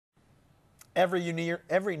Every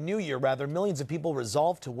new year, millions of people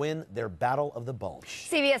resolve to win their Battle of the Bulge.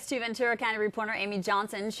 CBS 2 Ventura County reporter Amy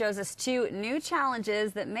Johnson shows us 2 new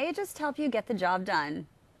challenges that may just help you get the job done.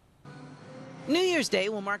 New Year's Day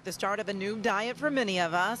will mark the start of a new diet for many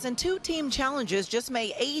of us, and 2 team challenges just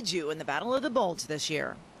may aid you in the Battle of the Bulge this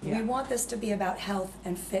year. We want this to be about health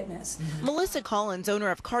and fitness. Melissa Collins, owner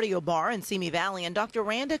of Cardio Bar in Simi Valley, and Dr.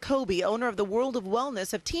 Randa Kobe, owner of the World of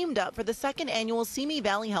Wellness, have teamed up for the 2nd annual Simi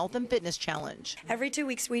Valley Health and Fitness Challenge. Every 2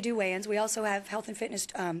 weeks we do weigh-ins. We also have health and fitness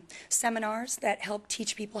seminars that help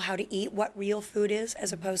teach people how to eat, what real food is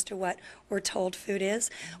as opposed to what we're told food is.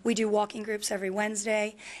 We do walking groups every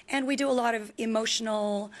Wednesday, and we do a lot of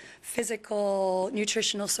emotional, physical,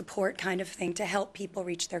 nutritional support kind of thing to help people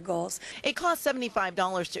reach their goals. It costs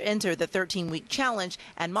 $75 to enter the 13-week challenge,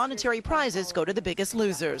 and monetary prizes go to the biggest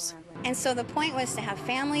losers. And so the point was to have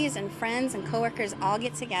families and friends and coworkers all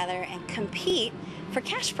get together and compete for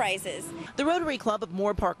cash prizes. The Rotary Club of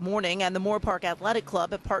Moorpark Morning and the Moorpark Athletic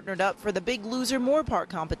Club have partnered up for the Big Loser Moorpark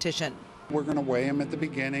competition. We're going to weigh them at the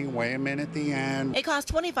beginning, weigh them in at the end. It costs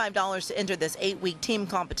 $25 to enter this 8-week team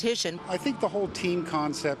competition. I think the whole team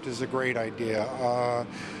concept is a great idea.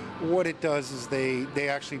 What it does is they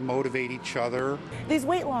actually motivate each other. These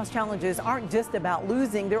weight loss challenges aren't just about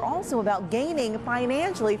losing, they're also about gaining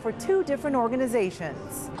financially for 2 different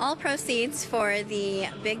organizations. All proceeds for the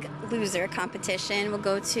Big Loser competition will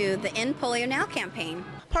go to the End Polio Now campaign.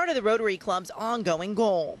 Part of the Rotary Club's ongoing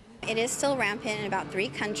goal. It is still rampant in about 3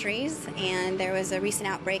 countries, and there was a recent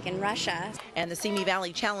outbreak in Russia. And the Simi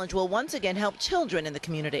Valley Challenge will once again help children in the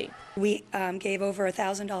community. We gave over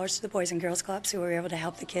 $1,000 to the Boys and Girls Clubs who were able to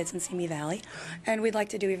help the kids in Simi Valley, and we'd like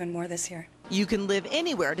to do even more this year. You can live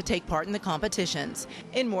anywhere to take part in the competitions.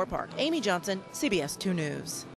 In Moorpark, Amy Johnson, CBS 2 News.